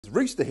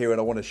Rooster here, and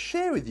I want to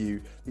share with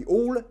you the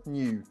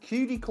all-new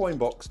QD coin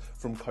box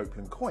from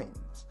Copeland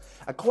Coins.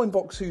 A coin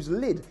box whose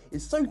lid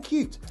is so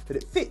cute that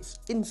it fits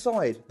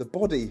inside the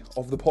body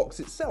of the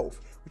box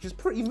itself, which is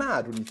pretty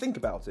mad when you think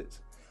about it.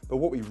 But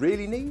what we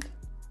really need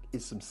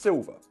is some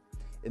silver.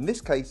 In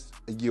this case,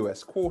 a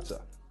US quarter.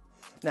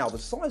 Now, the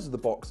size of the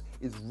box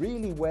is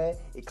really where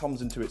it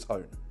comes into its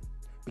own,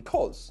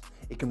 because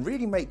it can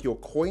really make your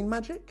coin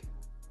magic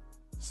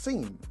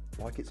seem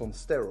like it's on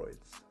steroids.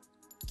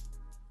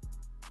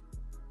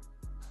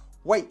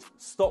 Wait,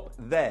 stop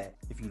there.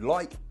 If you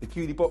like the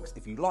QD box,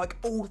 if you like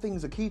all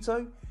things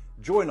Akito,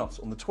 join us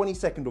on the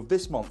 22nd of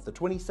this month, the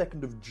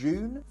 22nd of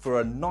June, for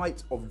a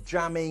night of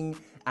jamming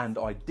and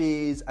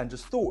ideas and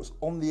just thoughts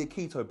on the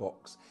Akito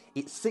box.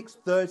 It's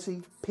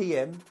 6:30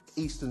 p.m.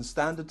 Eastern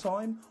Standard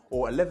Time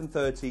or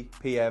 11:30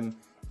 p.m.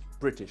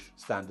 British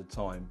Standard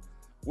Time.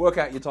 Work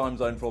out your time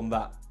zone from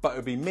that. But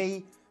it'll be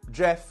me,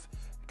 Jeff,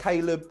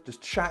 Caleb, just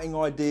chatting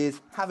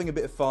ideas, having a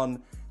bit of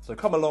fun. So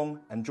come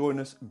along and join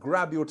us,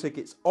 grab your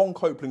tickets on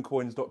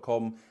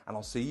copelandcoins.com, and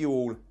I'll see you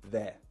all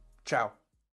there. Ciao.